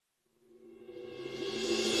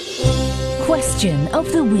Question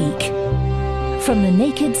of the week from the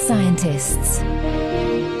Naked Scientists.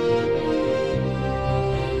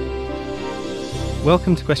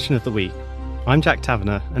 Welcome to Question of the Week. I'm Jack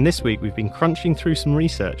Tavener, and this week we've been crunching through some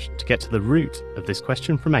research to get to the root of this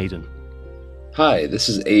question from Aidan. Hi, this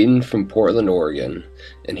is Aidan from Portland, Oregon,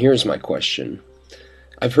 and here's my question.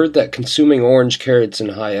 I've heard that consuming orange carrots in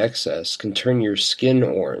high excess can turn your skin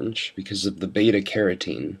orange because of the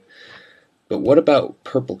beta-carotene. But what about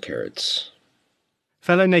purple carrots?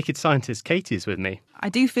 Fellow Naked Scientist Katie is with me. I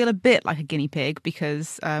do feel a bit like a guinea pig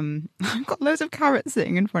because I've got loads of carrots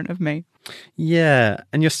sitting in front of me. Yeah,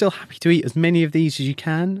 and you're still happy to eat as many of these as you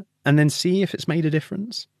can and then see if it's made a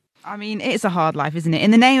difference? I mean, it's a hard life, isn't it? In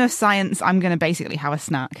the name of science, I'm going to basically have a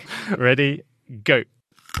snack. Ready? Go.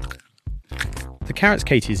 The carrots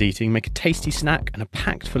Katie is eating make a tasty snack and are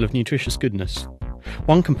packed full of nutritious goodness.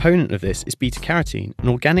 One component of this is beta-carotene, an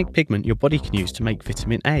organic pigment your body can use to make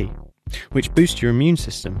vitamin A, which boosts your immune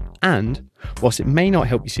system and, whilst it may not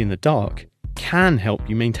help you see in the dark, can help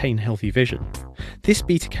you maintain healthy vision. This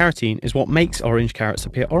beta-carotene is what makes orange carrots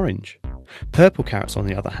appear orange. Purple carrots, on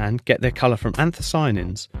the other hand, get their colour from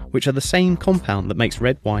anthocyanins, which are the same compound that makes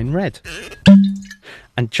red wine red.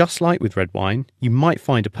 And just like with red wine, you might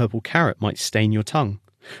find a purple carrot might stain your tongue.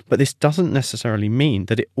 But this doesn't necessarily mean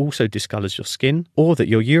that it also discolours your skin or that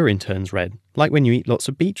your urine turns red, like when you eat lots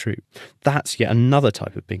of beetroot. That's yet another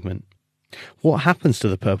type of pigment. What happens to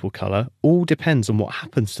the purple colour all depends on what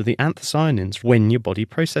happens to the anthocyanins when your body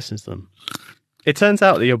processes them. It turns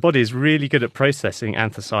out that your body is really good at processing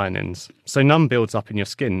anthocyanins, so none builds up in your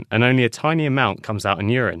skin and only a tiny amount comes out in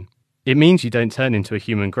urine. It means you don't turn into a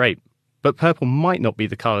human grape, but purple might not be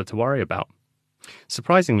the colour to worry about.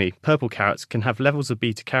 Surprisingly, purple carrots can have levels of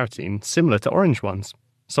beta-carotene similar to orange ones,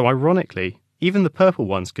 so ironically, even the purple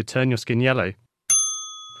ones could turn your skin yellow.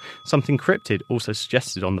 Something cryptid also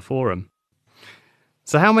suggested on the forum.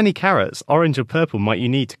 So how many carrots, orange or purple, might you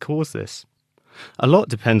need to cause this? A lot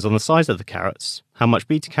depends on the size of the carrots, how much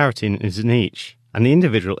beta-carotene is in each, and the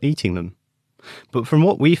individual eating them. But from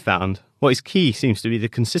what we found, what is key seems to be the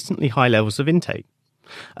consistently high levels of intake.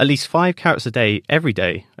 At least 5 carrots a day, every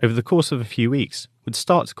day, over the course of a few weeks, would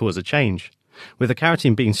start to cause a change, with the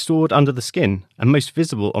carotene being stored under the skin and most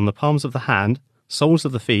visible on the palms of the hand, soles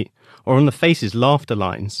of the feet, or on the face's laughter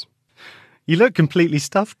lines. You look completely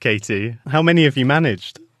stuffed, Katie. How many have you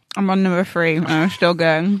managed? I'm on number 3 and I'm still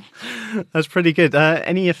going. That's pretty good.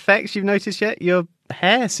 Any effects you've noticed yet? Your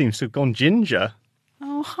hair seems to have gone ginger.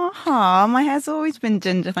 Oh, haha. My hair's always been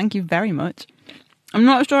ginger. Thank you very much. I'm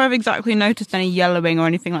not sure I've exactly noticed any yellowing or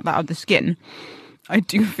anything like that of the skin. I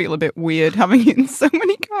do feel a bit weird having eaten so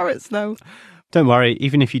many carrots, though. Don't worry,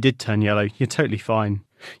 even if you did turn yellow, you're totally fine.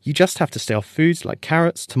 You just have to stay off foods like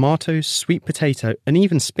carrots, tomatoes, sweet potato, and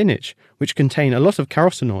even spinach, which contain a lot of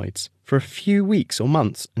carotenoids, for a few weeks or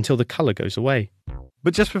months until the colour goes away.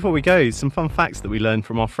 But just before we go, some fun facts that we learned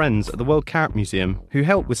from our friends at the World Carrot Museum, who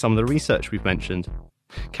helped with some of the research we've mentioned.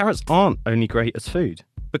 Carrots aren't only great as food,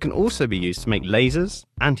 but can also be used to make lasers,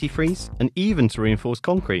 antifreeze, and even to reinforce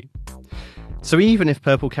concrete. So even if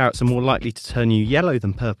purple carrots are more likely to turn you yellow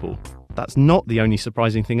than purple, that's not the only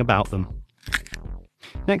surprising thing about them.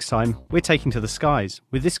 Next time, we're taking to the skies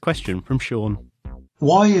with this question from Sean.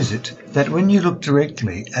 Why is it that when you look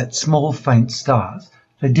directly at small faint stars,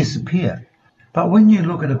 they disappear, but when you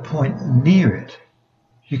look at a point near it,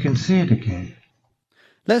 you can see it again?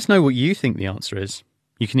 Let us know what you think the answer is.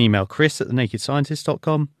 You can email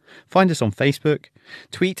chris@thenakedscientist.com, find us on Facebook,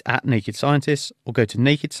 tweet @nakedscientists, or go to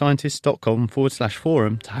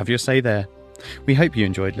nakedscientists.com/forum to have your say there. We hope you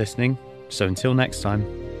enjoyed listening, so until next time.